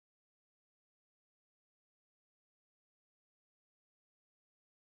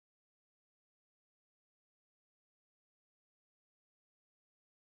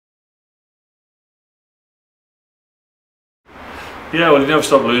Yeah, well, you never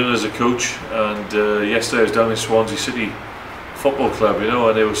stop learning as a coach, and yesterday I was down in Swansea City Football Club,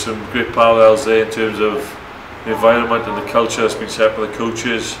 and there were some great parallels there in terms of the environment and the culture that's been set by the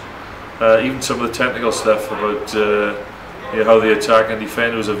coaches, even some of the technical stuff about how the attack and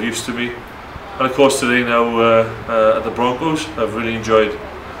defenders have used to be. And of course today now at the Broncos, I've really enjoyed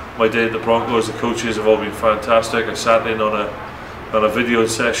my day at the Broncos. The coaches have all been fantastic. I sat in on a video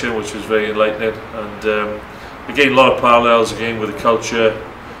session which was very enlightening, and again, a lot of parallels again with the culture,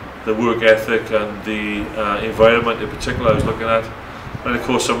 the work ethic and the environment in particular I was looking at. And of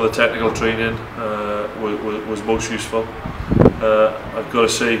course some of the technical training was most useful. I've got to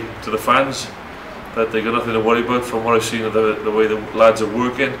say to the fans that they've got nothing to worry about. From what I've seen of the way the lads are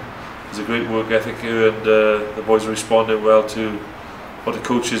working, there's a great work ethic here, and the boys are responding well to what the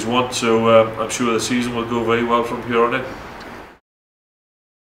coaches want, so I'm sure the season will go very well from here on in.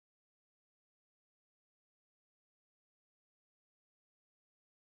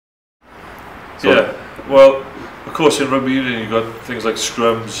 Yeah, well, of course in rugby union you've got things like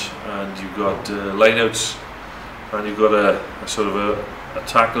scrums, and you've got lineouts, and you've got a sort of a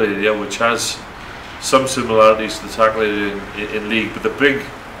tackle area which has some similarities to the tackle area in league, but the big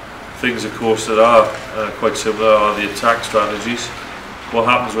things of course that are quite similar are the attack strategies. What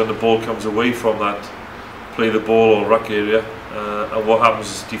happens when the ball comes away from that play the ball or ruck area, and what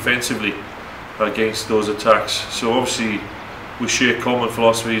happens defensively against those attacks. So obviously we share common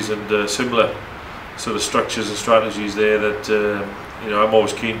philosophies and similar sort of structures and strategies there that I'm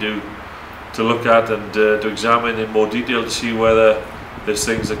always keen to look at and to examine in more detail to see whether there's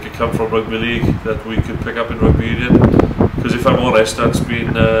things that could come from rugby league that we could pick up in rugby union. Because if I'm honest, that's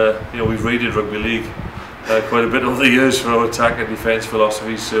been we've raided rugby league quite a bit over the years for our attack and defence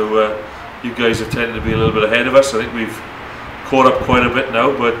philosophy. So you guys have tended to be a little bit ahead of us. I think we've caught up quite a bit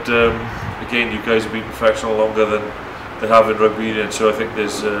now, but again, you guys have been professional longer than they have in rugby union, so I think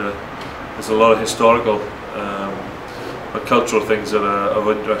there's a lot of historical and cultural things that are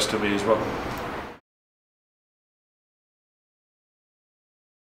of interest to me as well.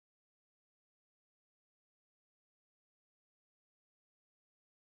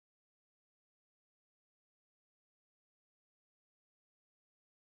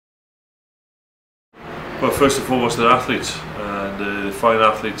 Well, first and foremost, they're athletes, and they're fine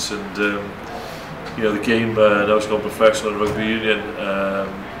athletes, and the game now it's gone professional in rugby union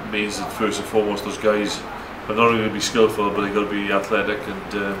means that first and foremost those guys are not only going to be skillful, but they've got to be athletic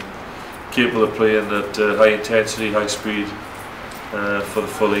and capable of playing at high intensity, high speed for the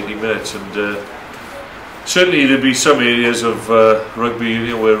full 80 minutes. And certainly there'll be some areas of rugby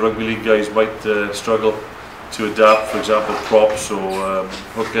union where rugby league guys might struggle to adapt. For example, props or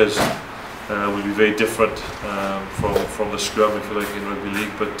hookers will be very different from the scrum, if you like, in rugby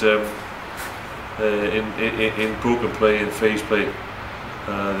league. But in broken play, in phase play,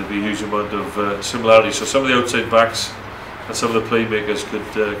 there'll be a huge amount of similarities. So some of the outside backs and some of the playmakers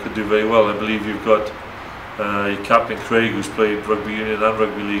could do very well. I believe you've got your captain Craig, who's played rugby union and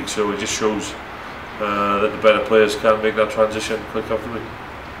rugby league, so it just shows that the better players can make that transition quite comfortably.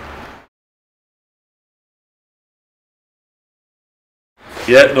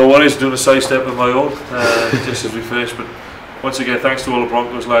 Yeah, no worries, doing a side step of my own just as we finish. But once again, thanks to all the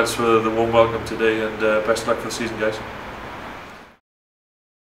Broncos lads for the warm welcome today, and best of luck for the season, guys.